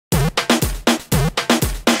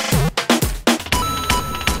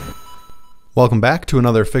Welcome back to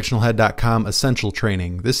another fictionalhead.com essential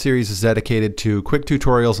training. This series is dedicated to quick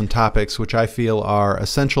tutorials and topics which I feel are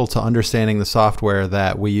essential to understanding the software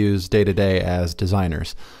that we use day to day as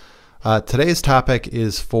designers. Today's topic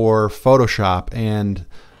is for Photoshop, and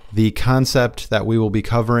the concept that we will be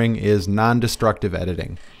covering is non-destructive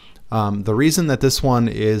editing. The reason that this one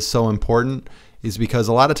is so important is because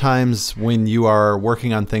a lot of times when you are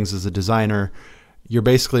working on things as a designer, you're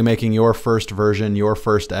basically making your first version, your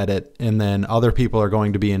first edit, and then other people are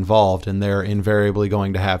going to be involved and they're invariably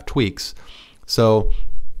going to have tweaks. So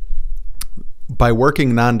by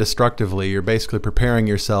working non-destructively, you're basically preparing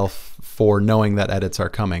yourself for knowing that edits are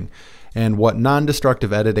coming. And what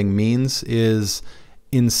non-destructive editing means is,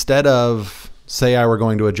 instead of, say I were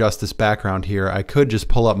going to adjust this background here, I could just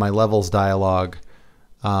pull up my levels dialog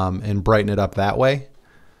and brighten it up that way.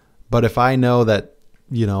 But if I know that,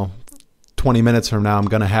 20 minutes from now I'm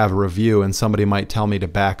going to have a review and somebody might tell me to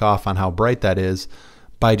back off on how bright that is,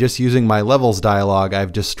 by just using my levels dialog,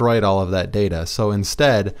 I've destroyed all of that data. So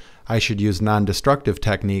instead, I should use non-destructive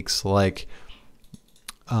techniques like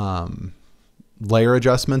layer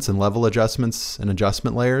adjustments and level adjustments and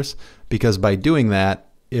adjustment layers, because by doing that,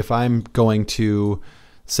 if I'm going to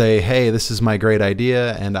say, hey, this is my great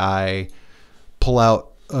idea, and I pull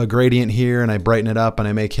out a gradient here and I brighten it up and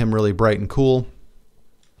I make him really bright and cool,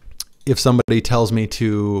 if somebody tells me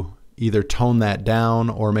to either tone that down,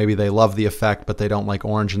 or maybe they love the effect but they don't like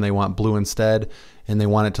orange and they want blue instead, and they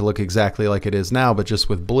want it to look exactly like it is now but just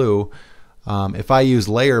with blue, if I use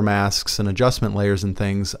layer masks and adjustment layers and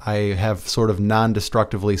things, I have sort of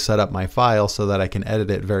non-destructively set up my file so that I can edit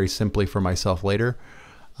it very simply for myself later.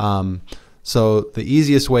 So the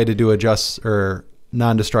easiest way to do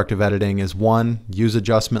non-destructive editing is, one, use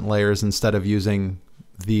adjustment layers instead of using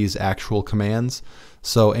these actual commands.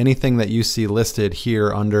 So anything that you see listed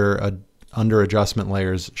here under adjustment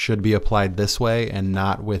layers should be applied this way and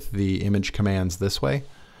not with the image commands this way.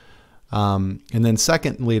 And then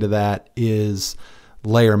secondly to that is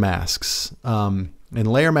layer masks. And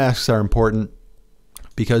layer masks are important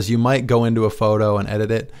because you might go into a photo and edit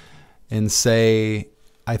it and say,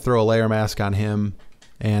 I throw a layer mask on him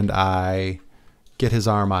and I get his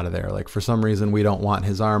arm out of there. Like, for some reason we don't want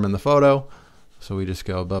his arm in the photo, so we just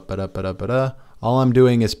go ba-ba-da-ba-da-ba-da. All I'm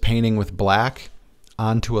doing is painting with black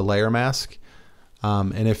onto a layer mask.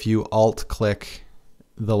 And if you alt-click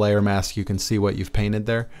the layer mask, you can see what you've painted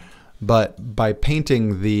there. But by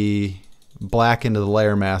painting the black into the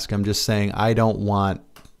layer mask, I'm just saying I don't want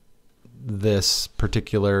this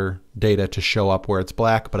particular data to show up where it's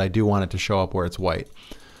black, but I do want it to show up where it's white.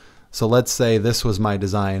 So let's say this was my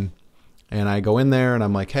design, and I go in there and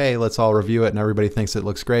I'm like, hey, let's all review it, and everybody thinks it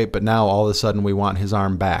looks great, but now all of a sudden we want his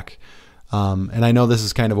arm back. And I know this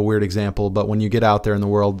is kind of a weird example, but when you get out there in the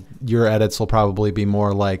world, your edits will probably be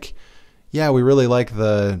more like, yeah, we really like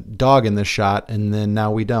the dog in this shot, and then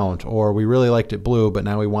now we don't. Or we really liked it blue, but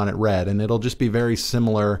now we want it red. And it'll just be very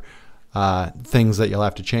similar things that you'll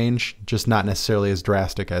have to change, just not necessarily as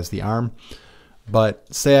drastic as the arm.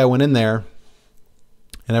 But say I went in there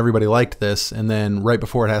and everybody liked this, and then right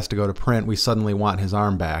before it has to go to print, we suddenly want his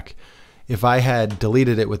arm back. If I had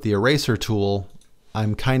deleted it with the eraser tool,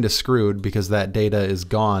 I'm kind of screwed because that data is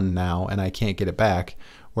gone now and I can't get it back.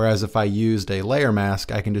 Whereas if I used a layer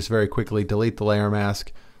mask, I can just very quickly delete the layer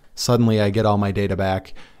mask. Suddenly I get all my data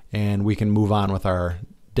back and we can move on with our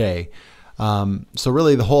day. So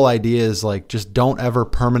really the whole idea is, like, just don't ever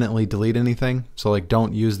permanently delete anything. So like,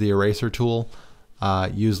 don't use the eraser tool,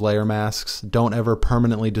 use layer masks. Don't ever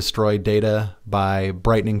permanently destroy data by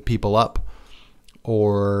brightening people up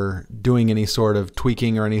or doing any sort of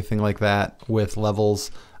tweaking or anything like that with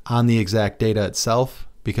levels on the exact data itself,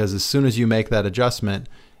 because as soon as you make that adjustment,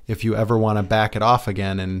 if you ever want to back it off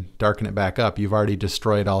again and darken it back up, you've already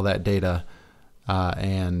destroyed all that data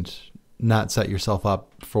and not set yourself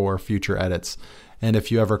up for future edits. And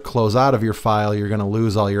if you ever close out of your file, you're going to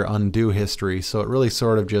lose all your undo history. So it really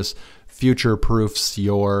sort of just future-proofs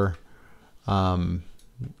your document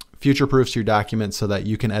so that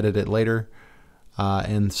you can edit it later.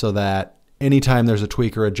 And so that anytime there's a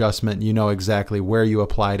tweak or adjustment, you know exactly where you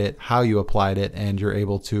applied it, how you applied it, and you're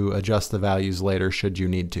able to adjust the values later should you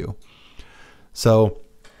need to. So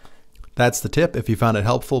that's the tip. If you found it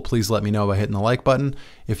helpful, please let me know by hitting the like button.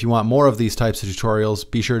 If you want more of these types of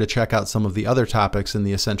tutorials, be sure to check out some of the other topics in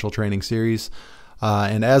the Essential Training series.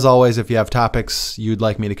 And as always, if you have topics you'd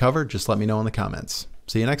like me to cover, just let me know in the comments.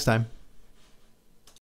 See you next time.